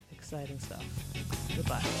exciting stuff.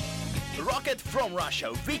 Goodbye. Rocket from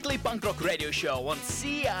Russia, weekly punk rock radio show on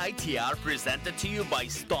CITR, presented to you by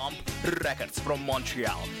Stomp Records from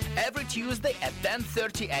Montreal. Every Tuesday at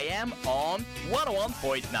 10:30 a.m. on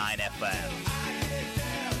 101.9 FM.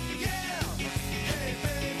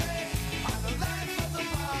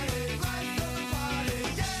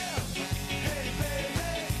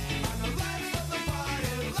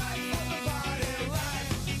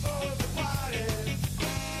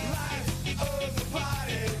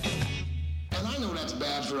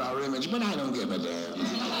 For our image, but I don't give a damn.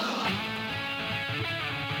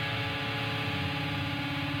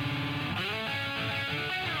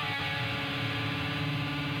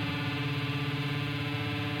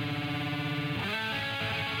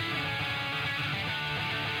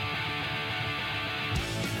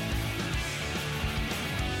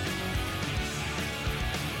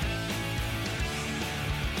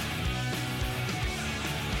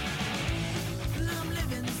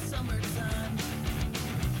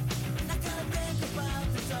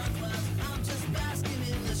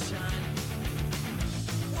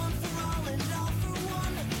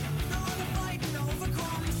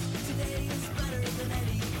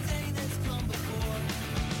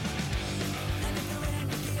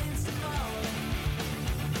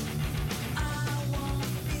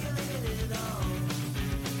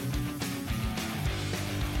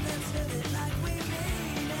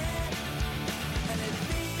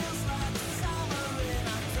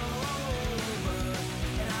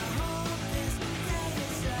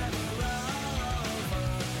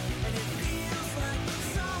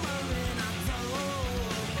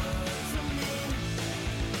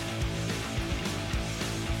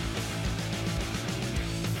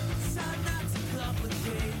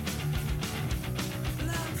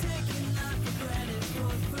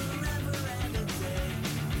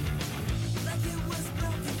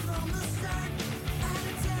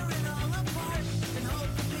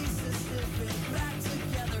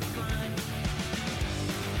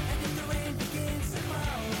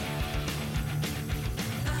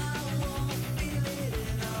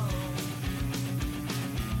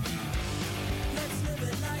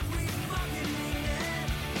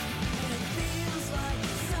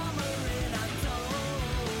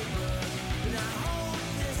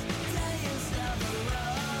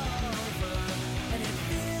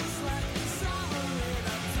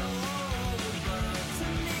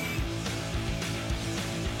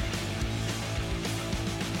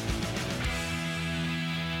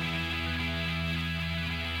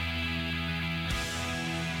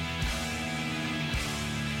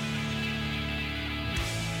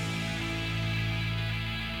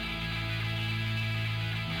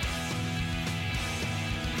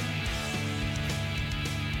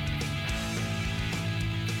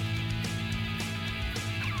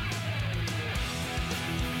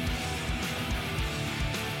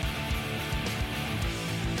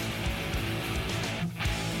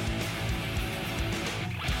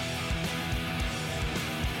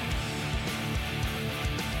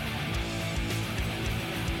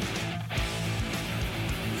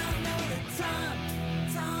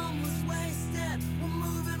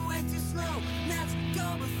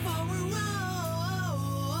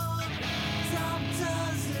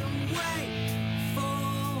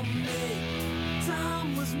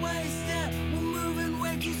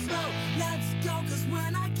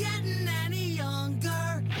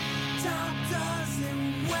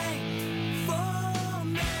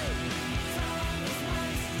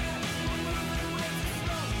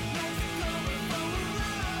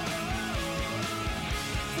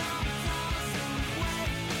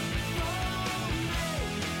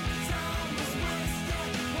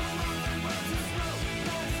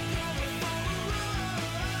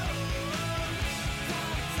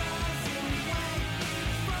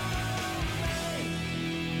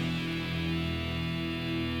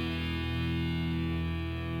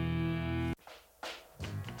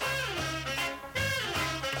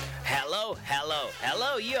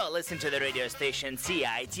 Hello, you're listening to the radio station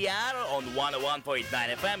CITR on 101.9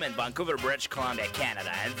 FM in Vancouver, British Columbia,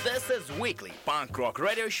 Canada. And this is weekly punk rock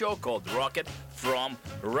radio show called Rocket from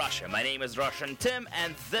Russia. My name is Russian Tim,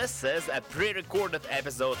 and this is a pre-recorded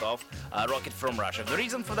episode of Rocket from Russia. The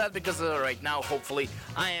reason for that, because right now, hopefully,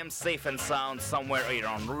 I am safe and sound somewhere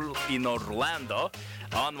around in Orlando,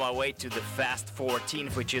 on my way to the Fast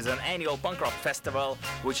 14th, which is an annual punk rock festival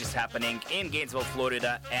which is happening in Gainesville,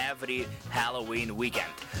 Florida every Halloween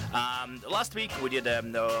weekend. Last week we did a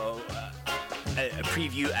a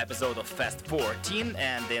preview episode of Fest 14,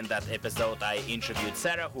 and in that episode I interviewed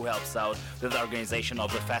Sarah, who helps out with the organization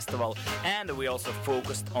of the festival, and we also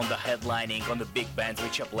focused on the headlining, on the big bands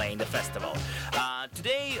which are playing the festival.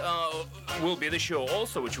 Today will be the show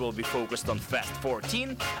also, which will be focused on Fest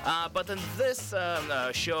 14, but in this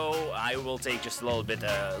show I will take just a little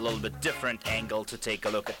bit different angle to take a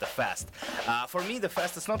look at the fest. For me, the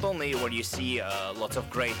fest is not only where you see lots of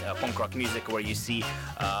great punk rock music, where you see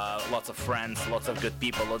lots of friends, lots of good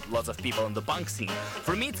people, lots of people in the punk scene.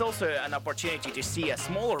 For me, it's also an opportunity to see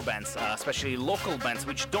smaller bands, especially local bands,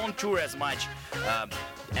 which don't tour as much,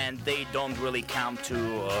 and they don't really come to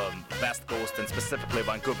West Coast and specifically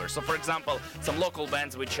Vancouver. So, for example, some local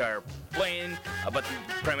bands which are playing, but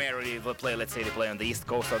primarily they play, let's say they play on the East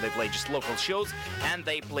Coast, or they play just local shows, and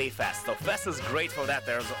they play Fest. So Fest is great for that.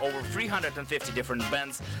 There's over 350 different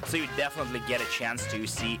bands, so you definitely get a chance to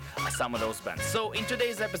see some of those bands. So in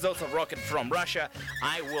today's episodes of Rocket from Russia,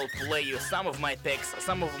 I will play you some of my picks,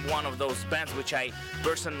 some of one of those bands which I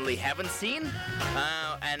personally haven't seen,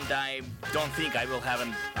 and I don't think I will have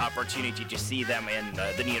an opportunity to see them in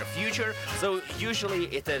the near future. So usually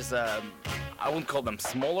it is I wouldn't call them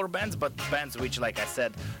smaller bands, but bands which, like I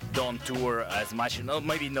said, don't tour as much, no,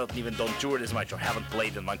 maybe not even don't tour as much, or haven't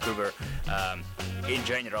played in Vancouver in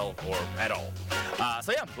general or at all.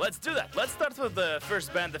 So yeah, let's do that. Let's start with the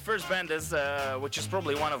first band. The first band is, which is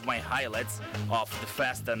probably one of my highlights of the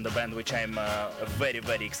fest, and the band which I'm very,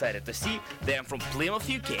 very excited to see. They are from Plymouth,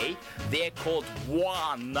 UK. They are called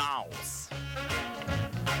Woanows.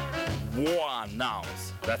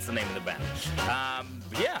 Woanows. That's the name of the band.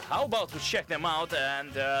 Yeah, how about we check them out,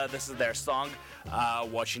 and this is their song,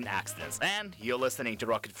 Watching Accidents. And you're listening to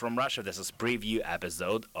Rocket from Russia. This is preview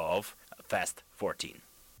episode of Fest 14.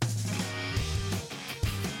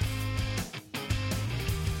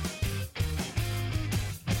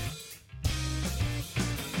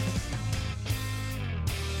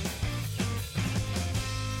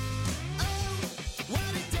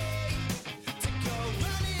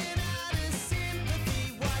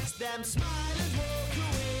 Smile and walk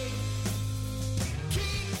away.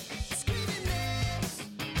 Keep screaming names.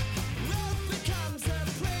 Road becomes a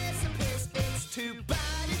place. It's too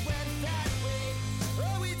bad it went that way.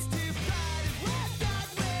 Oh, it's too bad it went that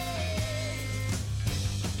way.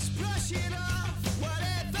 Just brush it off,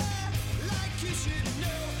 whatever. Like you should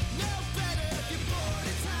know better. You're bored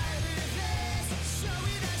and tired of this. Show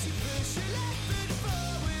it as you push your left foot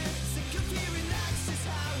forward. Sick of hearing that's just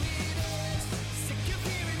how it is. Sick of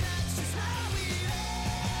hearing that's just how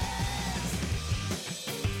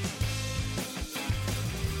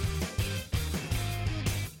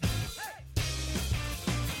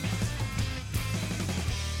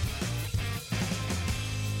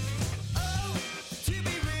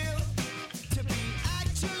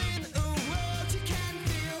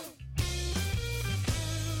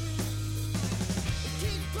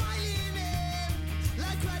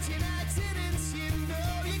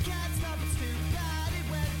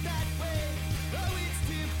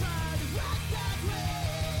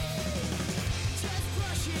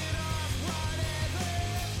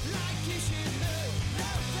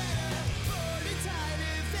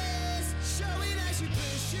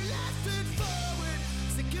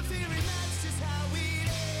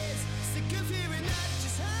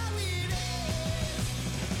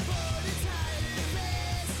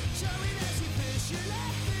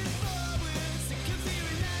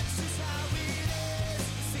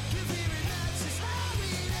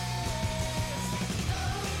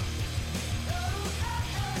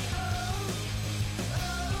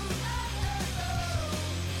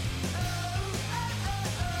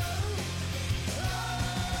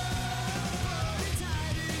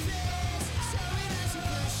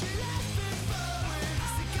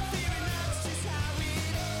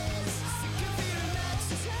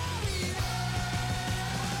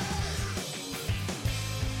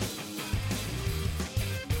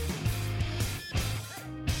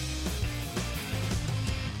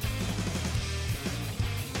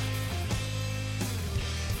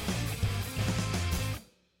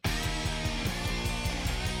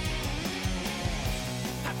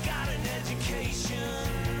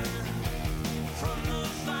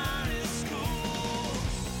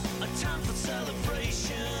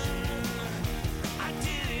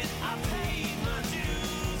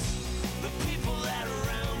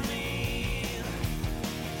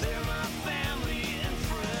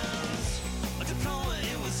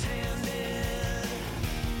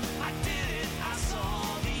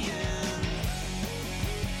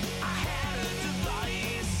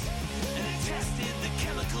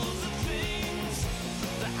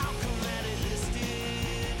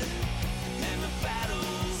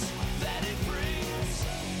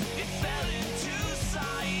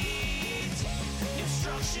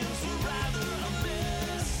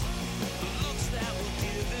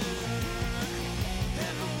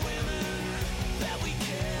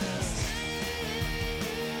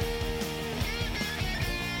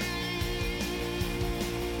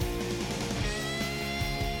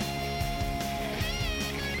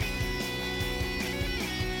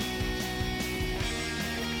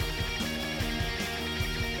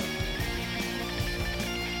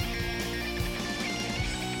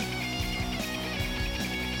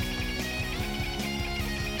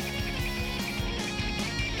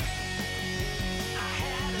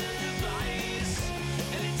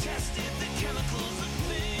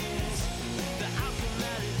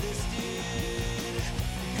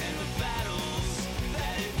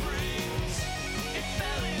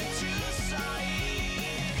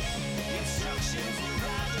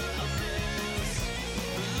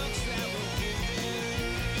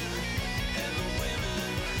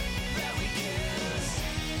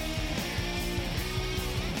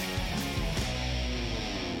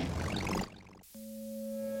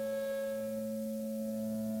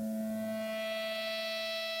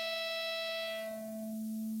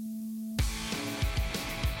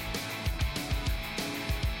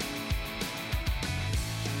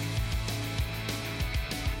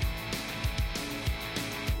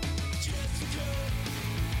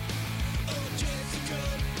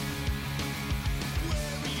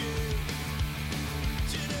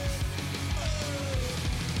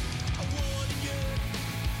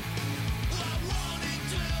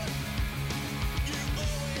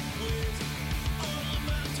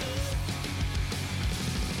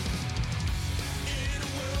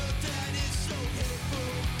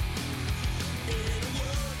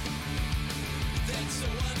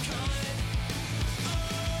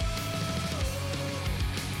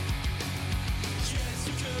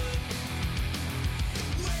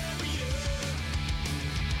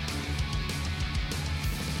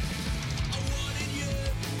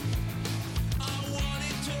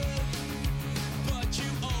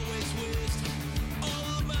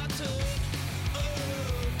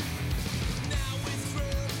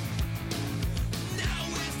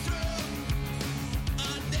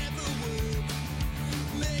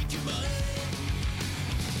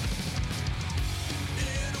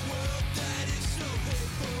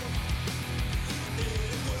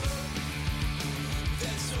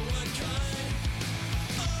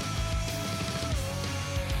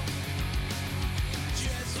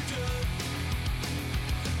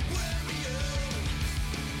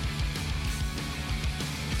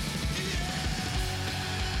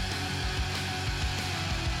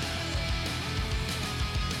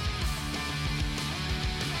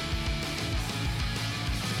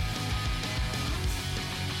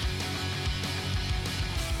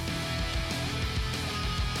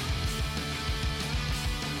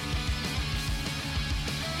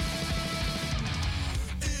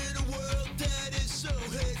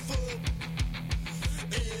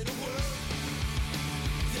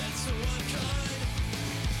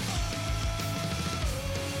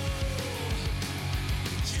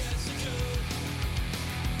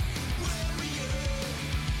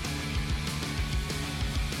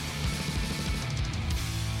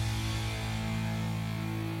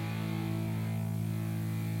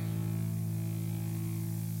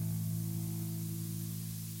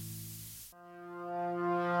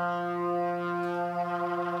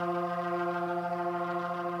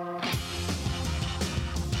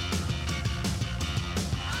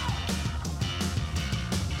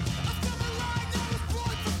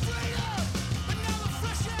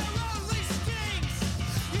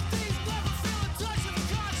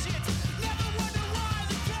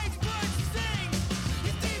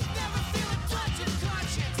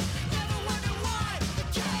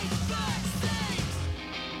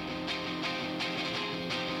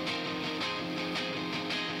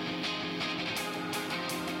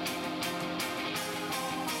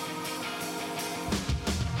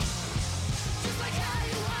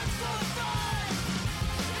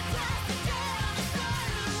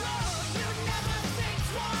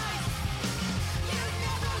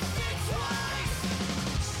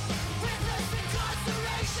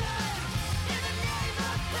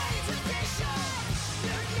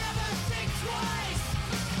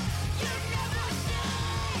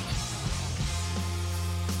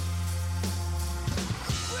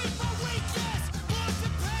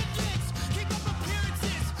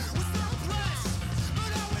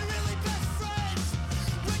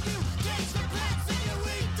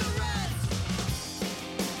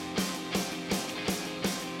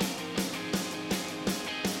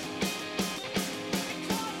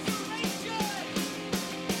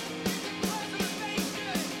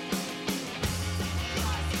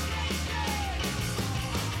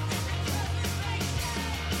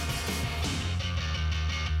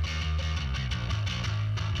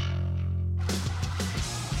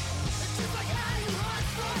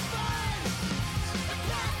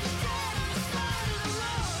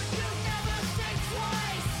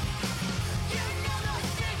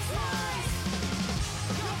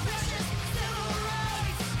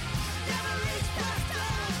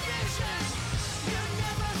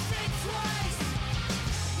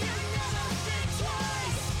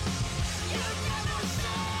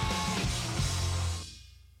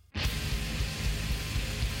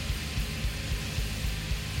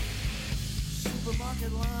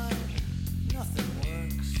supermarket line, nothing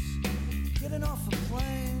works. Getting off a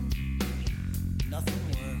plane, nothing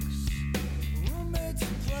works. Roommates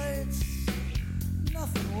and plates,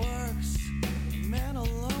 nothing works. Man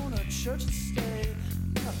alone or church and state,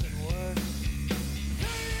 nothing works.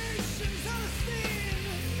 Variations on a theme,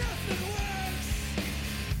 nothing works.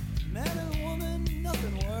 Man and woman,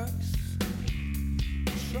 nothing works.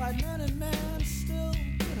 Tried man and man, still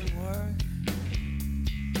didn't work.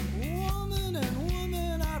 Woman and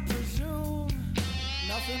woman, I presume,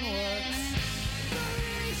 nothing works.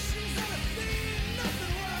 Variations on a theme,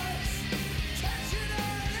 nothing works. Catching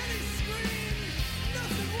on any screen,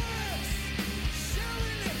 nothing works.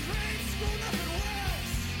 Showing at grade school, nothing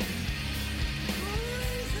works.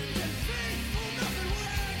 Reasoned and faithful, nothing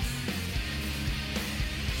works.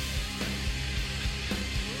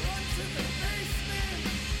 Run to the basement.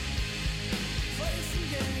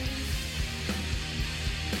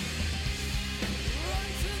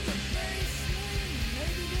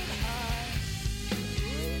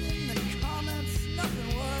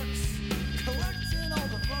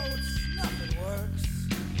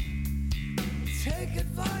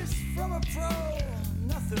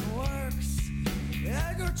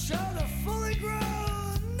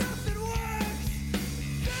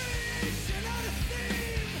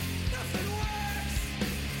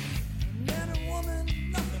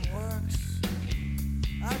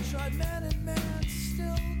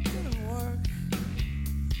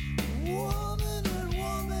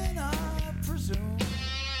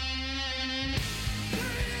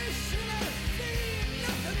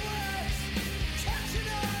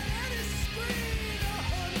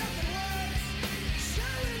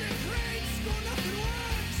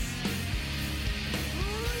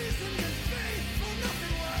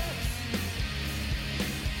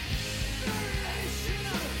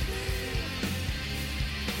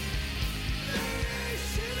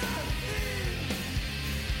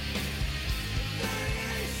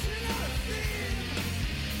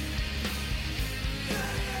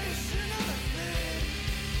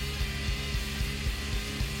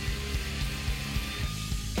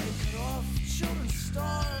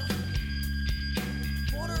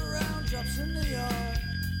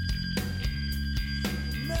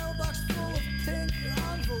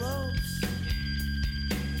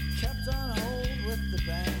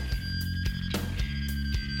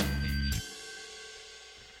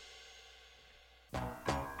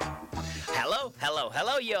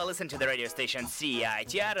 Hello, you're listening to the radio station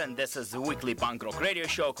CITR, and this is the weekly punk rock radio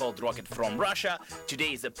show called Rocket from Russia.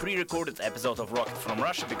 Today is a pre-recorded episode of Rocket from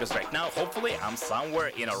Russia because right now, hopefully, I'm somewhere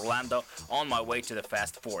in Orlando on my way to the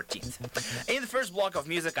Fest 14th. In the first block of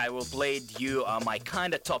music, I will play you my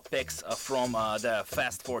kinda top picks from the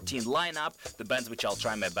Fest 14 lineup, the bands which I'll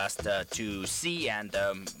try my best to see and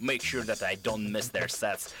make sure that I don't miss their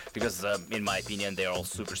sets because, in my opinion, they're all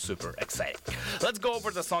super exciting. Let's go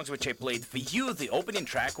over the songs which I played for you. The opening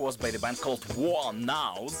track was by the band called War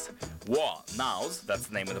Nows. War Nows, that's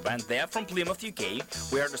the name of the band. They are from Plymouth, UK.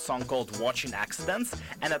 We heard a song called Watching Accidents,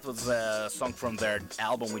 and that was a song from their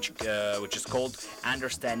album which is called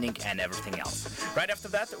Understanding and Everything Else. Right after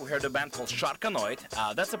that, we heard a band called Sharkanoid.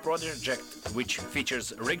 That's a project which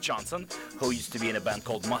features Rick Johnson, who used to be in a band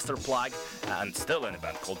called Master Plug, and still in a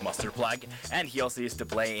band called Master Plug, and he also used to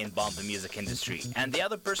play in the music industry. And the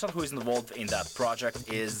other person who is involved in that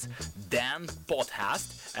project is Dan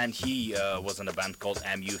Pothast, and he was in a band called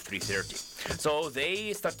MU330. So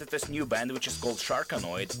they started this new band which is called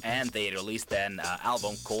Sharkanoid, and they released an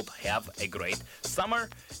album called Have a Great Summer,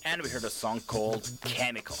 and we heard a song called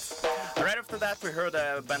Chemicals. Right after that, we heard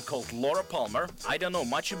a band called Laura Palmer. I don't know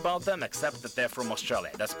much about them except that they're from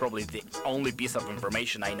Australia. That's probably the only piece of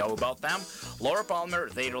information I know about them. Laura Palmer,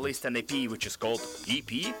 they released an EP which is called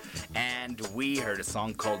EP, and we heard a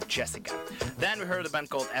song called Jessica. Then we heard a band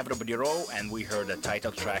called Everybody Row, and we heard the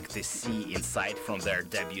title track The Sea Inside from their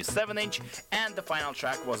debut 7-inch, and the final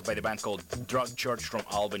track was by the band called Drug Church from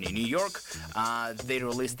Albany, New York. They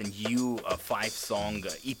released a new 5-song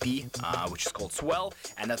EP which is called Swell,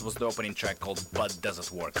 and that was the opening track called But Does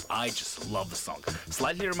It Work. I just love the song.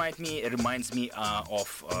 Slightly reminds me of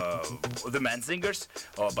the Menzingers,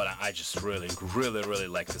 but I just really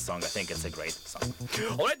like the song. I think it's a great song.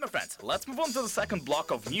 Alright, my friends, let's move on to the second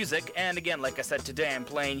block of music, and again, like I said, today I'm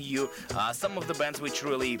playing you some of the bands which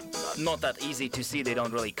really not that easy to see. They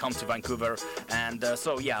don't really come to Vancouver, and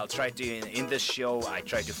so yeah, I'll try to, in this show, I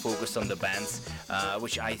try to focus on the bands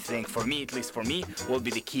which I think, for me, at least for me, will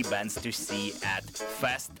be the key bands to see at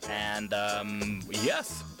Fest, and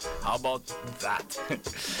yes, how about that?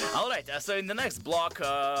 Alright, so in the next block,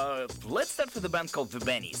 let's start with a band called The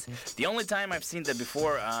Bennies. The only time I've seen them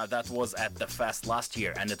before, that was at the Fest last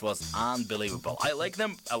year, and it was unbelievable. I like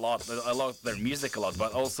them a lot. I love their music a lot,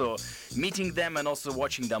 but also meeting them and also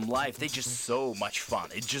watching them live, they're just so much fun.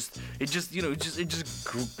 It's just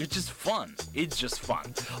fun. It's just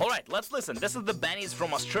fun. All right, let's listen. This is the Bennies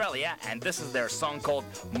from Australia, and this is their song called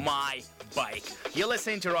My Bike. You're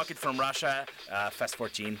listening to Rocket from Russia, Fest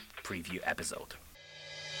 14 preview episode.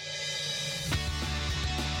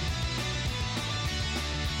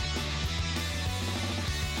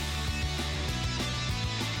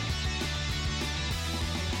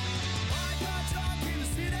 I got drunk in the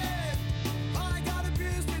city. I got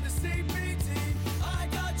abused in the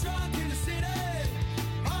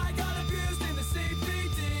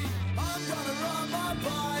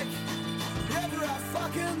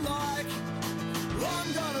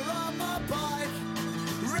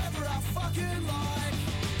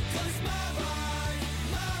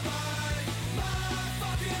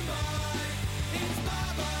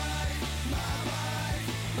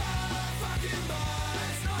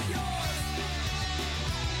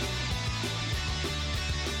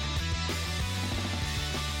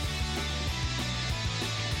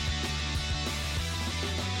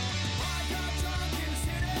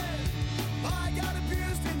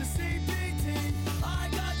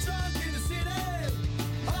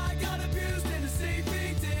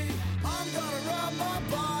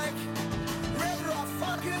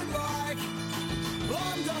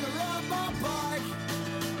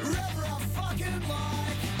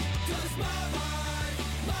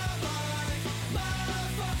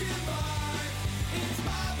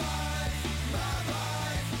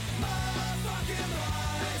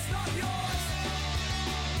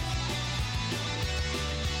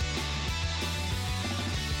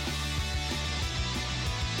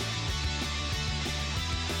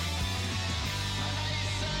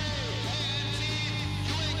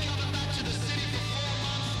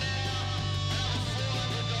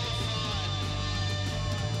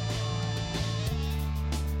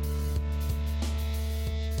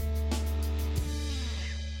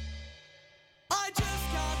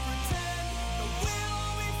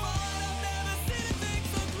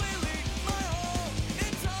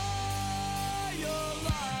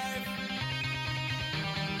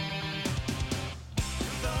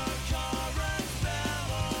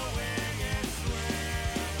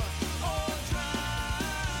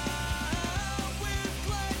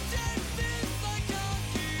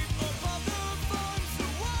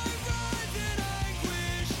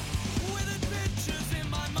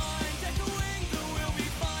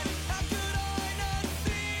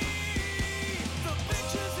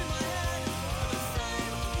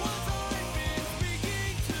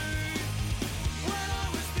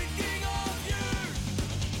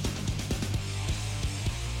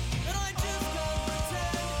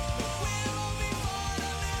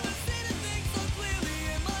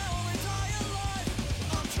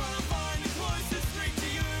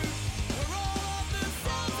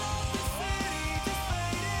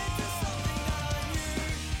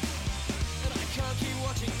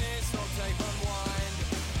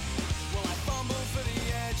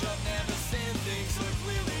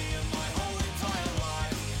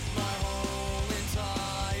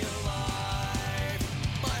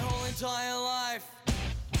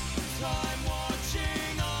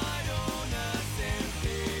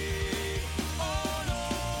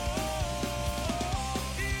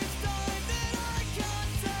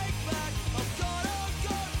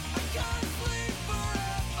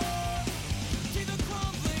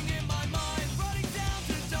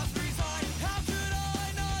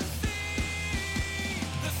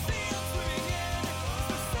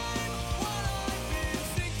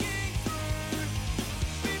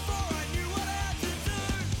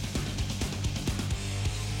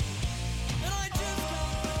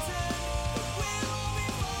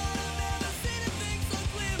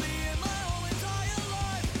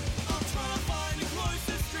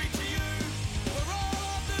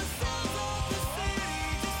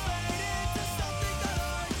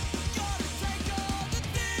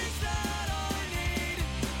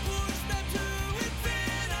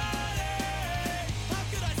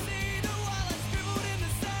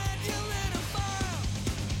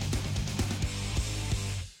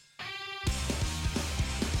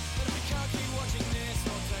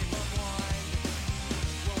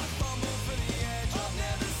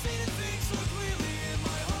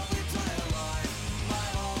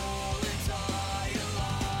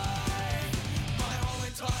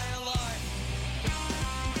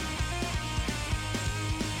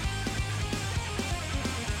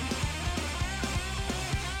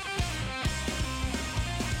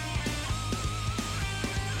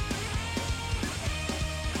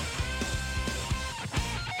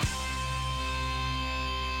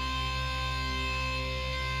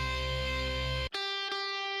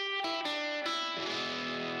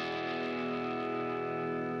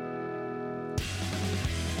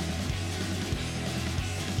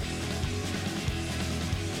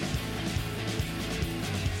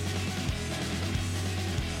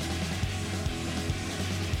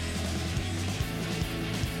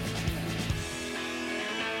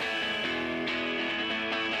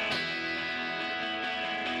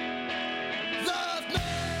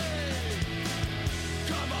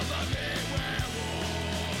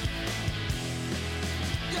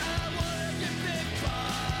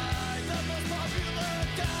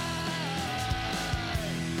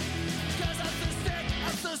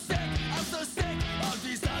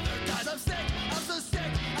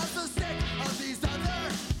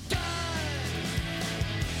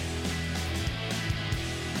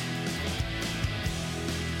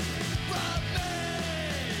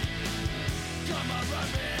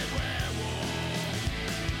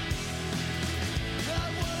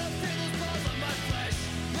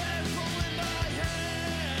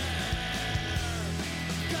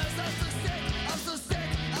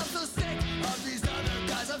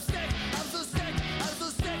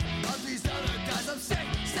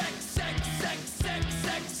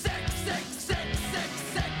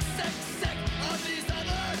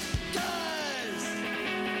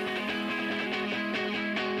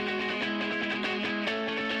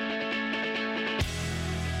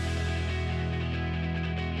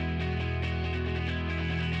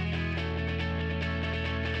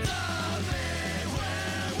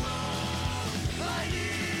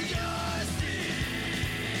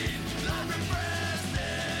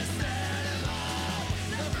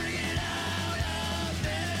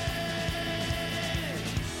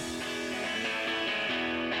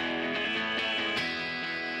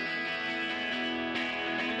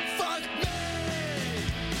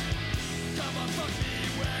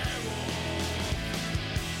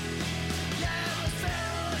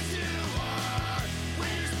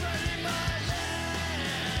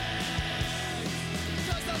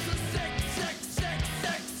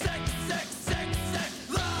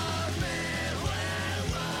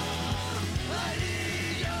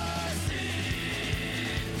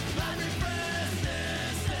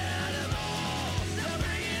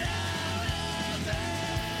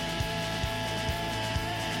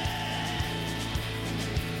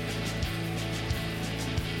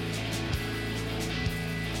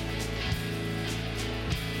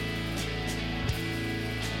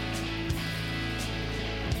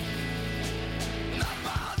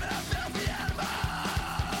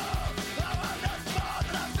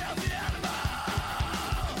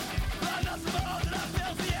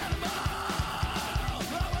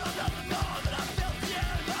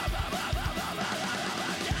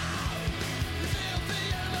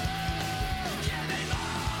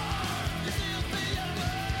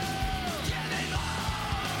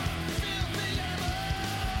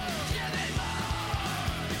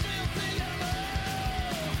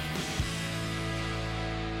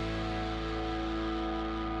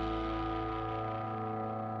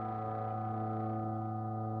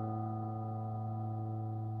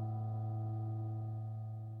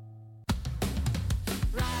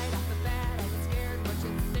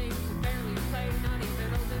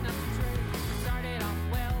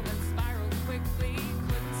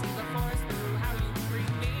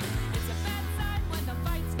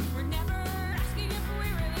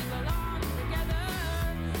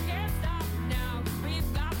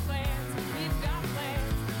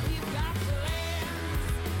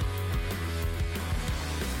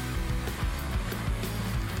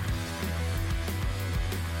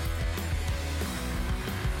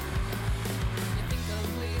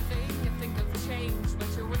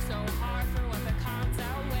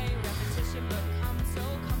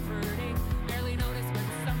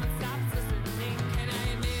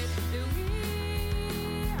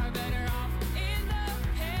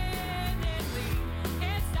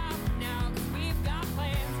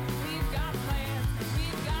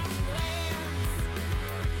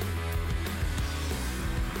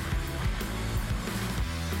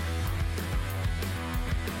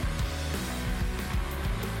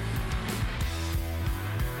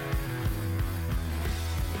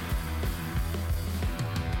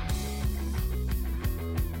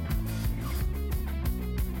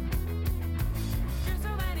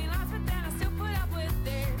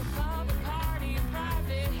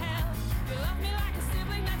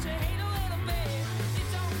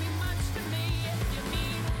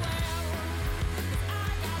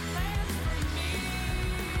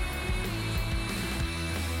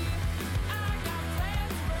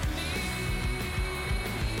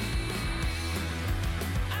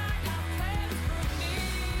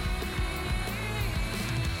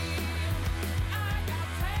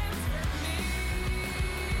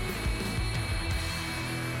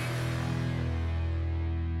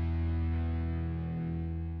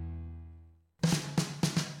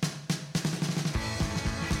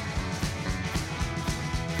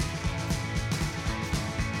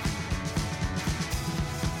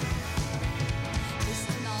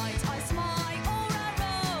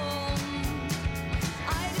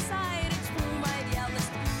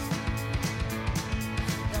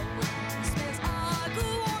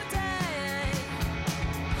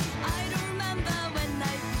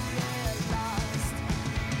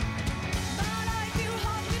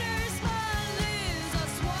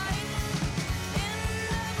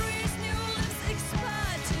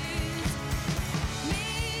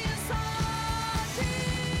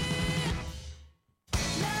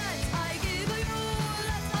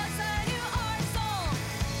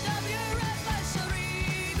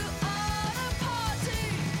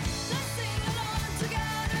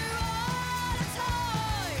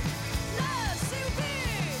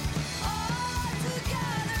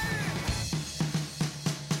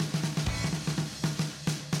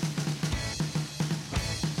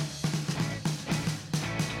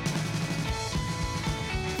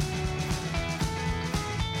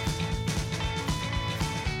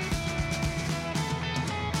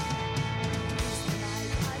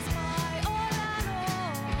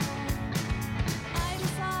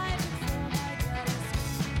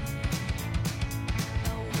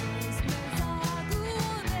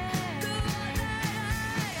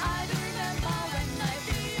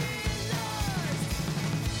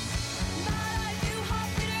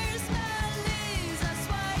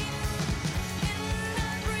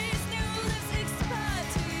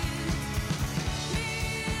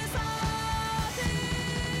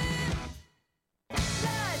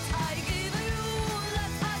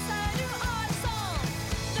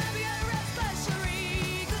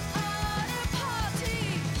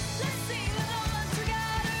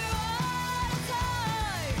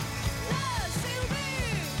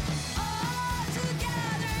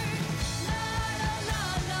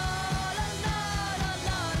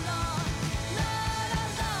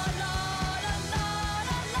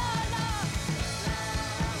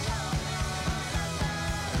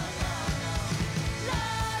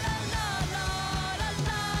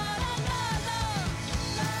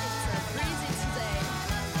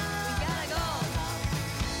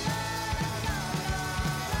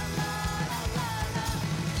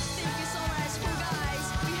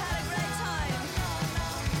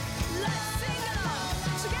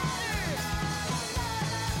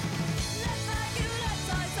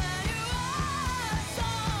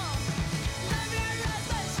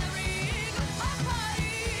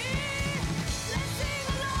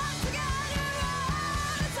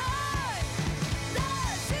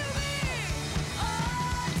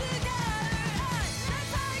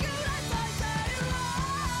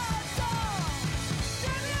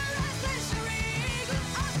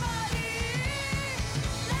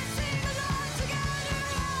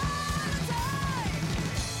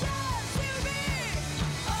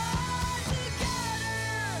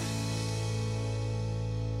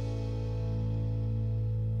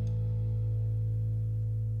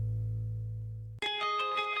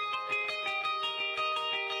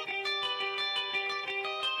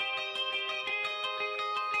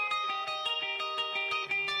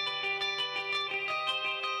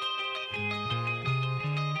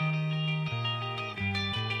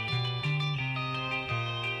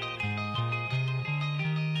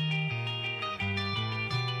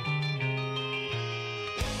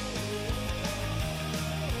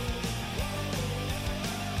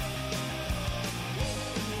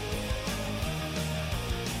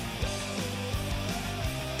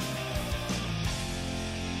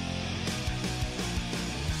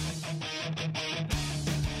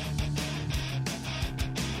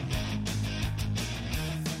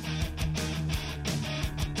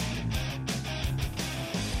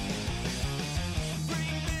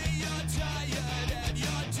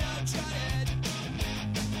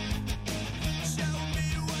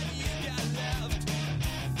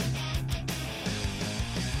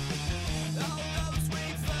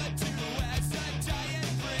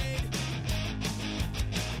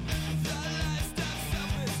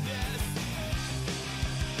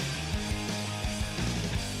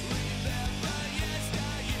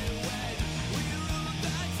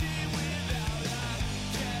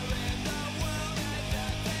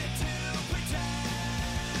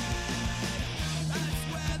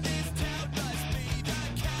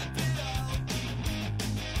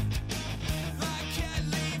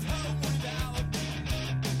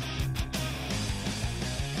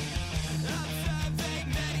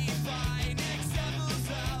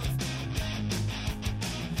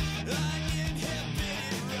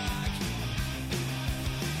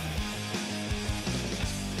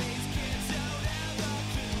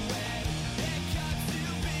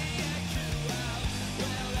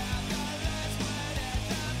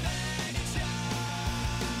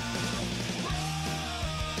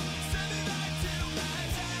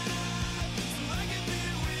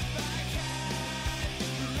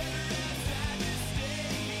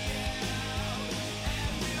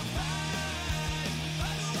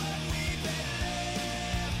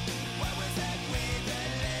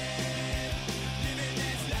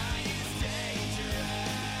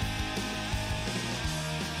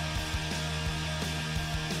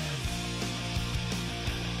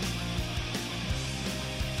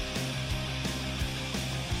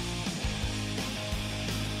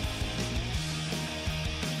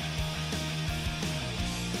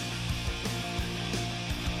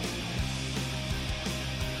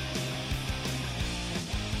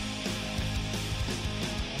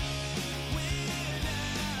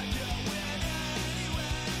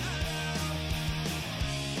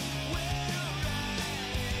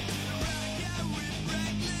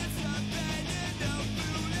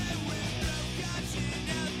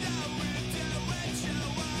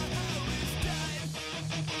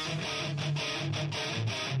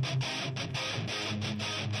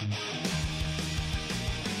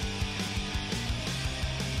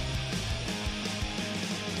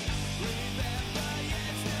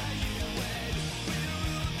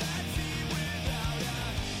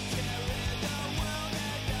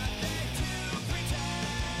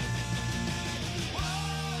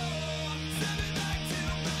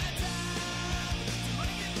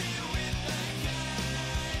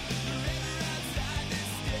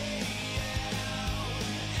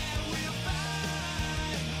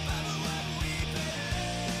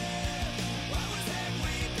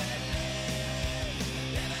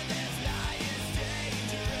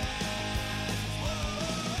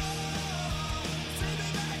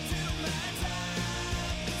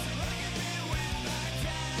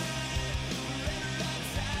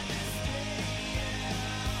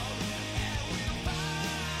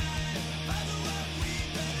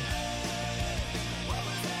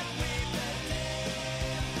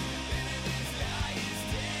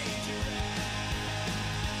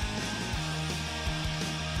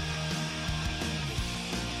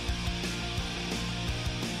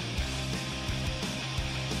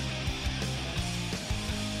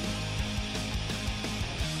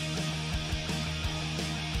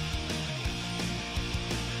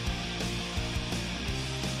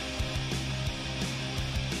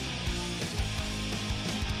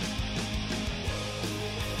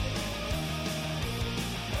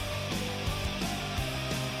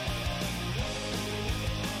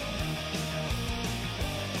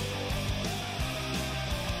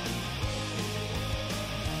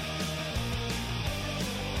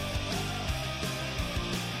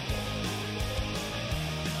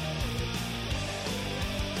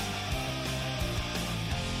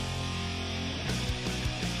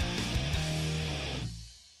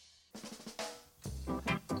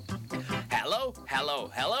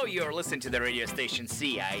Hello, you're listening to the radio station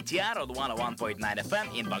CITR on 101.9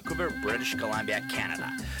 FM in Vancouver, British Columbia,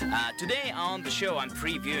 Canada. Today on the show, I'm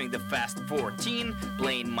previewing the Fest 14,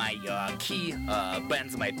 playing my key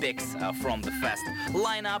bands, my picks from the Fest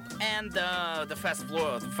lineup, and the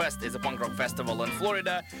Fest is a punk rock festival in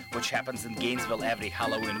Florida, which happens in Gainesville every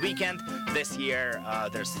Halloween weekend. This year,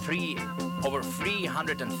 there's over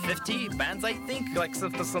 350 bands, I think, like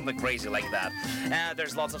something crazy like that.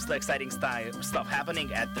 There's lots of exciting stuff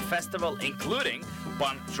happening at the festival, including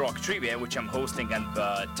Punk Rock Trivia, which I'm hosting and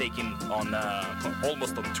taking on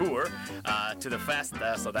almost on tour to the fest.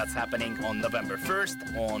 So that's happening on November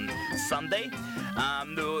 1st on Sunday.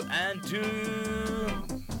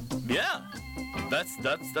 Yeah.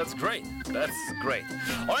 That's great. That's great.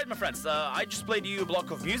 All right, my friends. I just played you a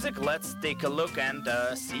block of music. Let's take a look and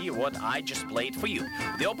see what I just played for you.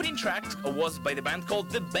 The opening track was by the band called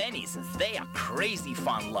The Bennies. They are crazy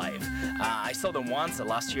fun live. I saw them once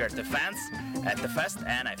last year at the Fest,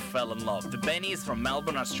 and I fell in love. The Bennies from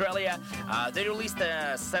Melbourne, Australia. They released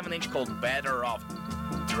a 7-inch called Better Off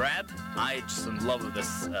Dread. I just in love with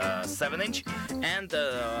this 7-inch, and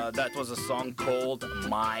that was a song called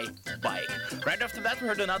My Bike. Right after that, we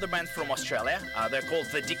heard another band from Australia. They're called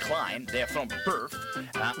The Decline. They're from Perth,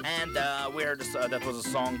 and we heard that was a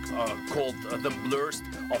song called The Blurst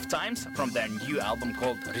of Times from their new album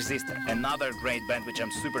called Resistor. Another great band which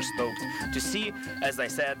I'm super stoked to see. As I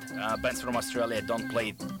said, bands from Australia don't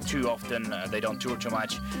play too often. They don't tour too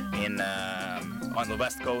much on the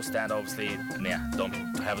West Coast, and obviously,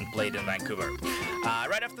 haven't played in Vancouver.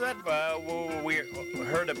 Right after that, we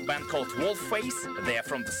heard a band called Wolfface. They are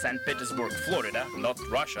from St. Petersburg, Florida, not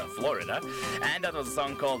Russia, Florida. And that was a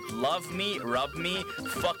song called Love Me, Rub Me,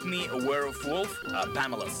 Fuck Me, Werewolf Wolf,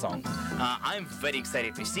 Pamela's song. I'm very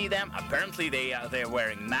excited to see them. Apparently, they're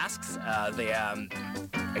wearing masks. They are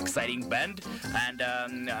exciting band,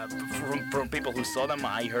 and from people who saw them,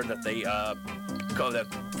 I heard that they called a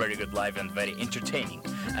very good live and very entertaining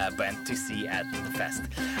band to see at the fest.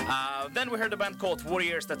 Then we heard a band called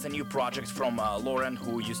Warriors. That's a new project from Lauren,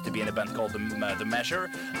 who used to be in a band called The Measure.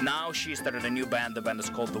 Now she started a new band. The band is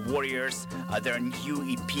called The Warriors. Their new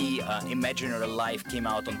EP, Imaginary Life, came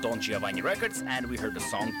out on Don Giovanni Records, and we heard a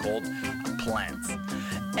song called Plants.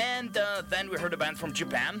 And then we heard a band from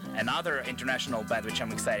Japan, another international band which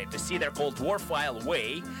I'm excited to see. They're called Warfile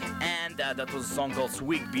Way, and that was a song called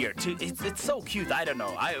Sweet Beer. It's so cute. I don't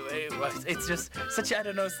know. It's just such, I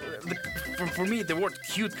don't know. For me, the word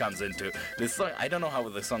cute comes into this song. I don't know how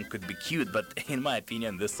the song could be cute, but in my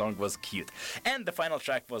opinion, this song was cute. And the final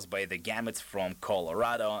track was by the Gamuts from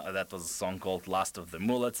Colorado. That was a song called Last of the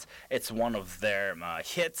Mullets. It's one of their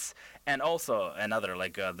hits. And also another,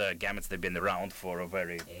 like the Gamuts, they've been around for a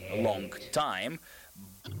very long time.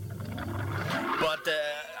 But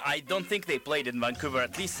I don't think they played in Vancouver,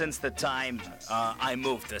 at least since the time I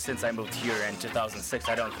moved. Since I moved here in 2006,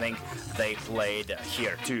 I don't think they played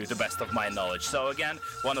here, to the best of my knowledge. So again,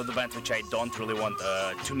 one of the bands which I don't really want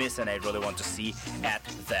to miss, and I really want to see at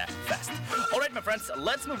the fest. All right, my friends,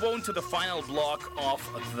 let's move on to the final block of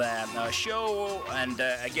the show, and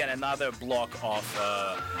again, another block of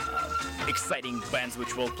exciting bands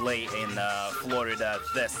which will play in Florida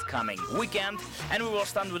this coming weekend. And we will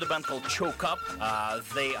start with a band called Choke Up.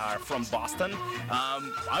 They are from Boston.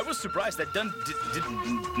 I was surprised. I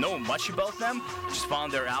didn't know much about them. Just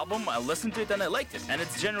found their album. I listened to it and I liked it. And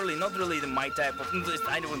it's generally not really my type of...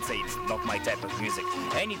 I wouldn't say it's not my type of music.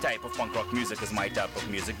 Any type of punk rock music is my type of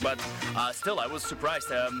music. But still, I was surprised.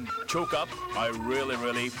 Choke Up, I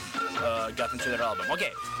really got into their album.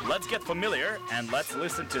 Okay, let's get familiar and let's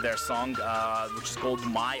listen to their song, which is called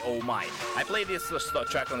My Oh My. I played this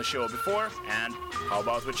track on the show before, and how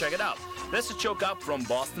about we check it out? This is Choke Up from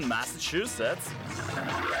Boston, Massachusetts.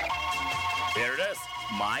 Here it is,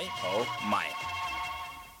 My Oh My.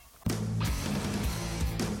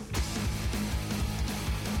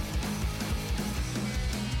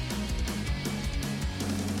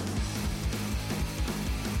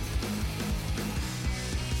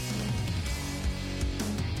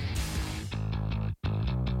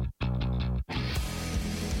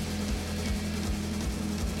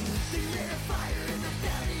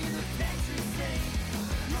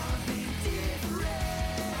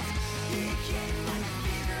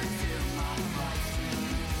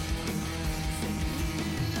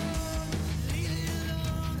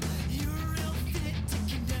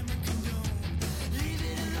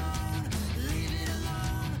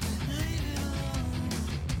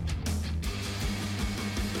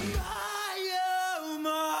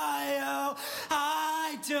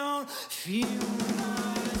 Feel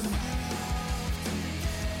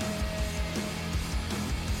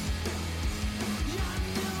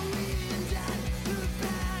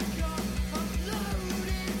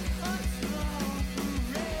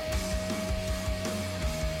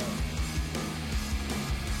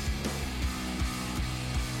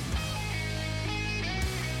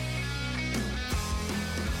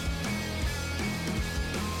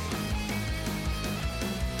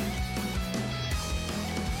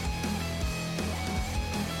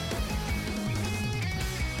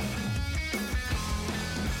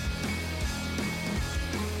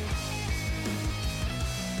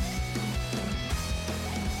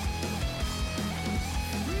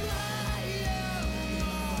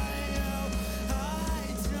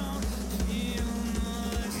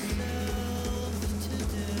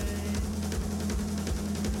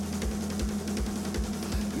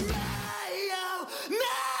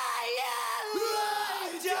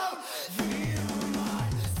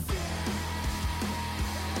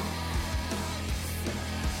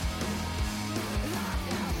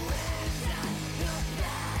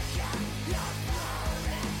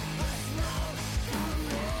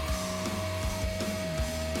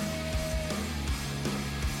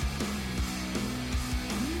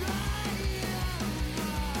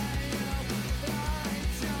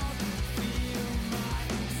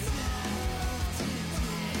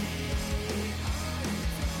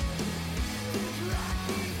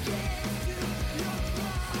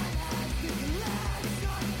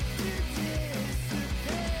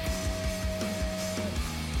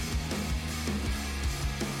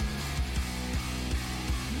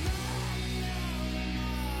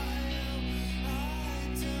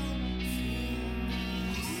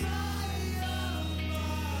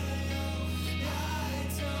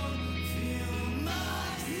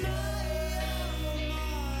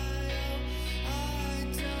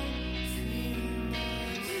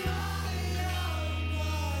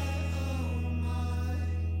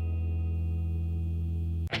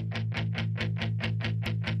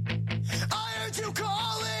you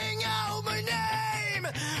calling out my name.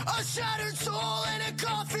 A shattered soul and a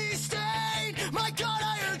coffee stain. My God,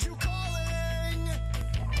 I heard you calling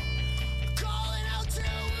out to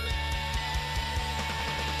me.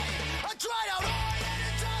 I tried out oil and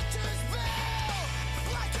a doctor's bill.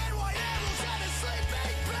 Black and white arrows and a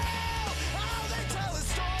sleeping pill. How they tell a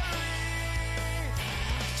story.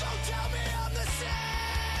 Don't tell me I'm the same.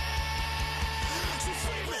 So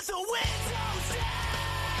sleep with the windows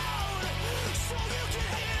down, so you can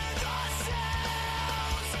hear the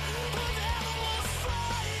sounds of animals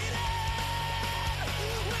fighting.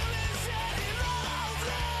 Where is any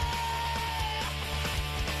lovely?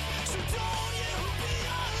 So don't you be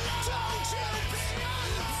alone. Don't you be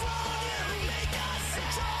alone. Don't you make us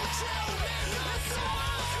sad. Don't you make us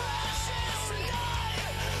sad. Crashes tonight.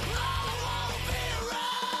 I won't be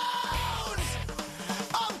around.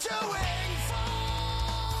 I'm doing fine.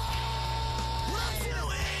 I'm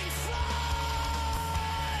doing fine.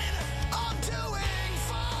 I'm doing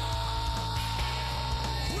fine.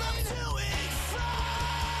 I'm doing fine.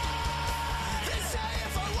 They say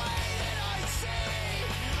if I waited I'd see.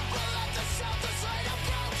 But like the south is light of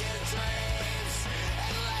broken dreams.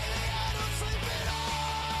 And lately I don't sleep at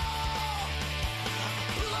all.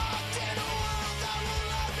 Locked in a world that won't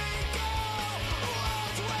let me go. A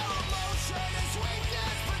world where emotion is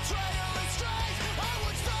weakness, betrayal is strength. I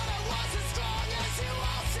once thought I was as strong as you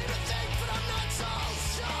all seem to think, but I'm not so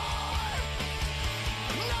sure.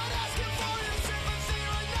 Not asking for your sympathy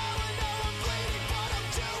right now. I know I'm bleeding, but I'm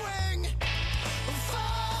doing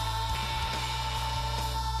fine.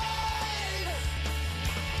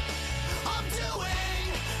 I'm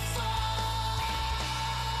doing fine.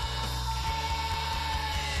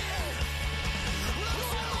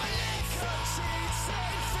 Look at my nicotine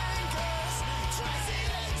stained fingers,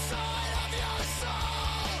 tracing inside of your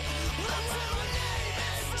soul. Look where my name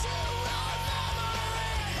is to our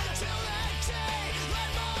memory. Till that day,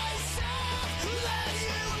 let myself let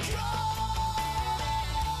you go.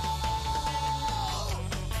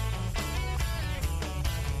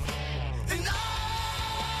 And I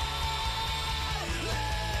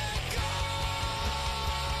let go.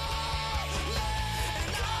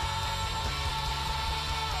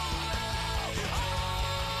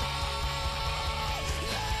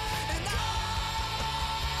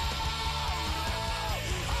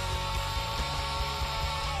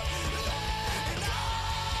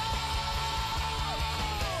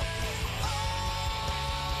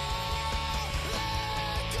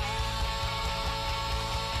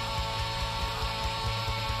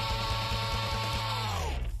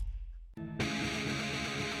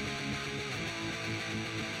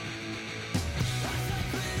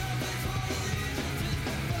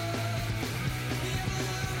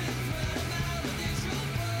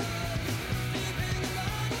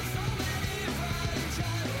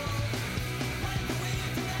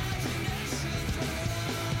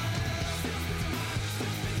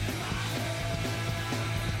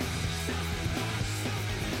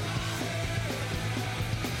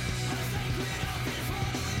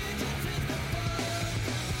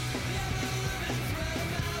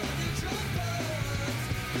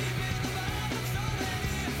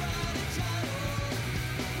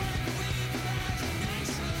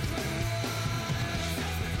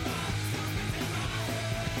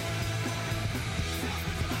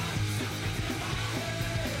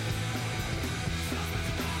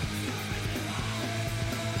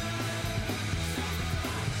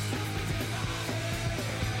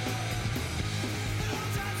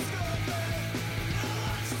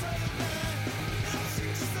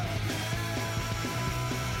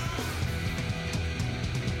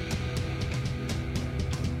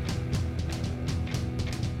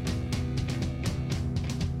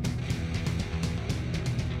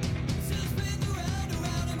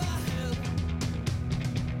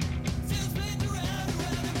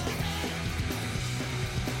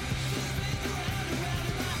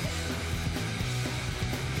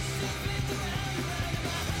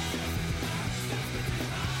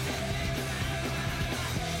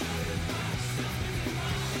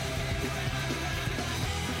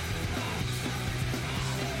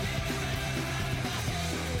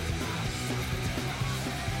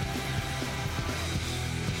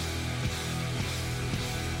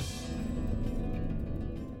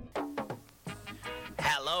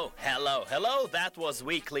 Hello, that was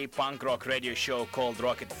weekly punk rock radio show called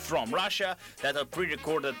Rocket from Russia. That a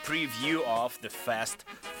pre-recorded preview of the Fest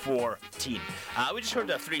 14. We just heard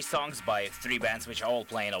three songs by three bands which are all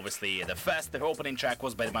playing obviously the fest. The opening track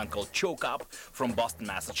was by the band called Choke Up from Boston,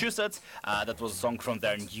 Massachusetts. That was a song from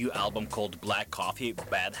their new album called Black Coffee,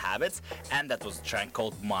 Bad Habits, and that was a track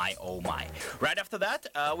called My Oh My. Right after that,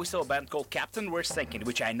 we saw a band called Captain We're Sinking,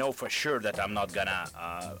 which I know for sure that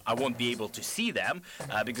I won't be able to see them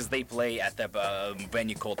because they play at the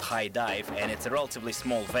venue called High Dive, and it's a relatively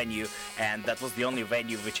small venue, and that was the only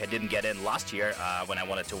venue which I didn't get in last year when I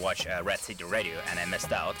wanted to watch Red City Radio, and I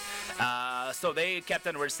missed out. So they,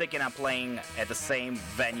 Captain We're Sinking, are playing at the same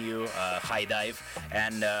venue, High Dive,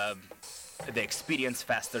 and the experienced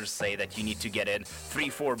festers say that you need to get in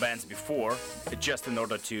 3-4 bands before just in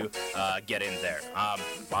order to get in there.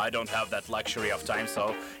 I don't have that luxury of time,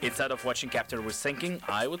 so instead of watching Captain We're Sinking,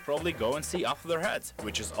 I would probably go and see Off Their Heads,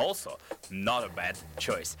 which is also not a bad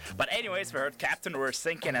choice. But anyways, we heard Captain We're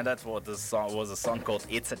Sinking, and that was a song called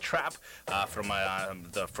It's a Trap from a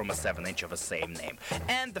 7-inch of the same name.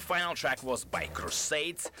 And the final track was by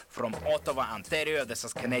Crusades from Ottawa, Ontario. This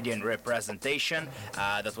is Canadian representation.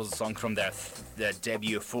 That was a song from their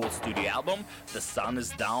debut full studio album, The Sun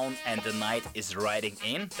is Down and the Night is Riding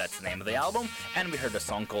In. That's the name of the album. And we heard a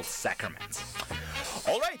song called Sacraments.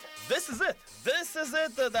 Alright, this is it.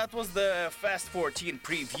 That was the Fast 14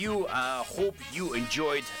 preview. Hope you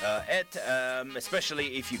enjoyed it,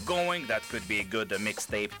 especially if you're going. That could be a good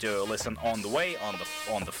mixtape to listen on the way, on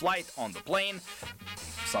the flight, on the plane,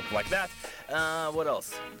 something like that. What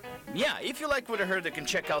else? Yeah, if you like what I heard, you can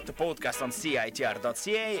check out the podcast on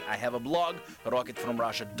CITR.ca. I have a blog,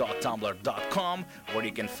 rocketfromrussia.tumblr.com, where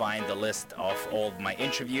you can find the list of all my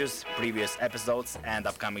interviews, previous episodes, and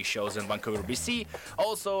upcoming shows in Vancouver, BC.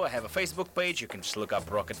 Also, I have a Facebook page. You can just look up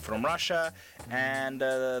Rocket from Russia. And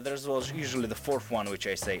there's usually the fourth one, which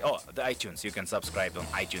I say, the iTunes. You can subscribe on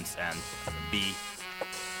iTunes and be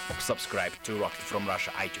subscribed to Rocket from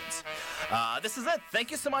Russia iTunes. This is it.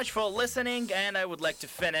 Thank you so much for listening, and I would like to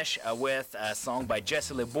finish with a song by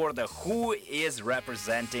Jesse Leborda, who is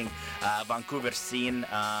representing Vancouver scene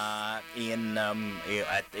in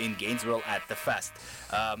Gainesville at the fest.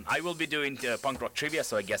 I will be doing punk rock trivia,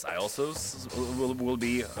 so I guess I also will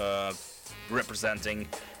be representing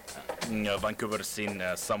Vancouver scene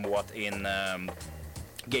somewhat in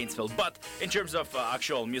Gainesville. But in terms of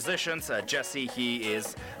actual musicians, Jesse, he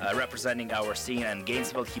is representing our scene in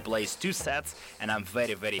Gainesville. He plays 2 sets, and I'm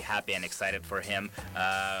very, very happy and excited for him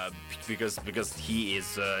because he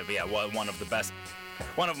is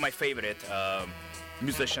one of my favorite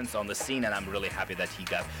musicians on the scene, and I'm really happy that he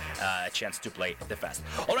got a chance to play the fest.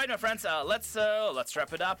 All right, my friends, let's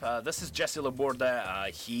wrap it up. This is Jesse Leborda.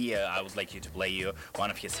 I would like you to play you one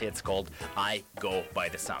of his hits called I Go By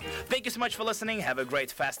The Sound. Thank you so much for listening. Have a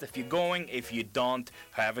great fest if you're going. If you don't,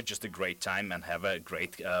 have just a great time and have a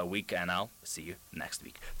great week, and I'll see you next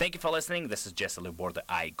week. Thank you for listening. This is Jesse Leborda.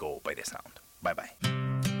 I Go By The Sound. Bye-bye.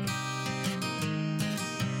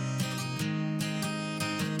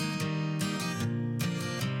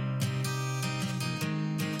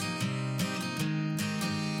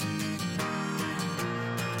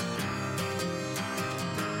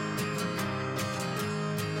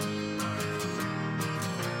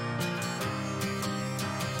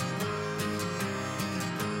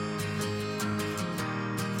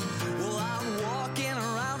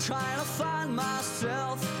 Trying to find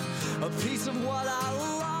myself a piece of what I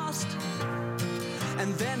lost,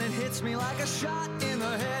 and then it hits me like a shot in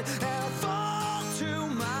the head, and I fall to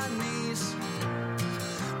my knees,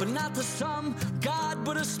 but not to some god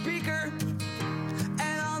but a speaker,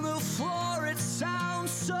 and on the floor it sounds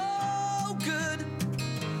so good,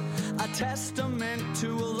 a testament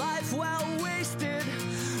to a life well wasted.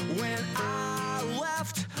 When I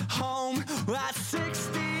left home at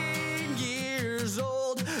 16 years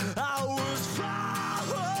old, I was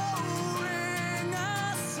following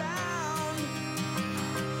a sound,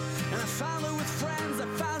 and I found it with friends, I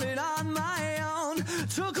found it on my own.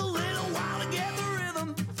 Took a little while to get the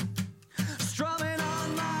rhythm, strumming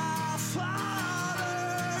on my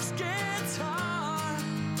father's guitar.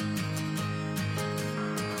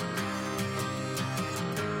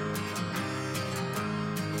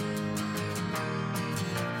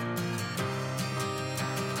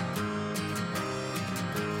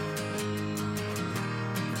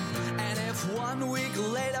 And if 1 week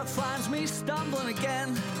later finds me stumbling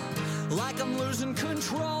again, like I'm losing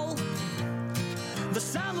control, the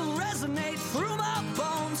sound will resonate through my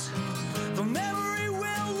bones, the memory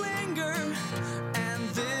will linger, and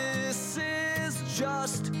this is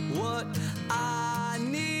just what I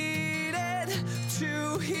needed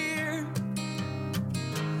to hear.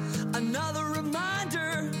 Another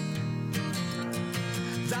reminder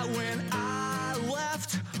that when I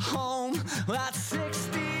left At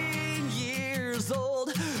 16 years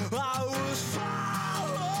old, I was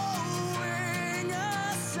following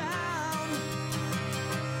a sound,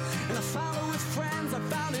 and I followed with friends. I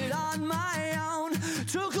found it on my own.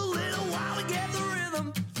 Took a little while to get the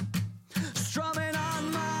rhythm, strumming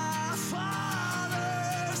on my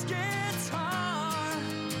father's guitar.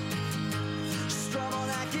 Strum on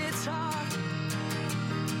that guitar.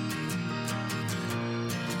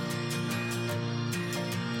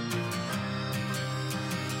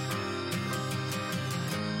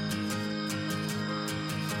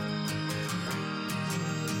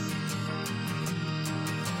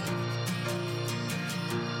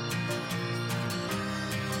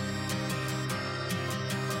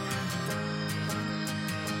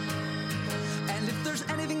 And if there's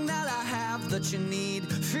anything that I have that you need,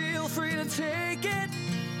 feel free to take it.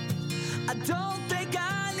 I don't think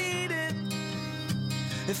I need it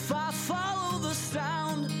if I follow the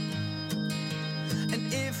sound.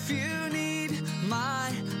 And if you need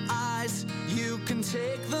my eyes, you can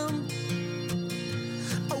take them.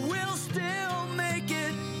 I will still make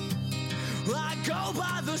it. I go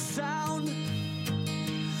by the sound.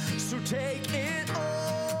 So take it.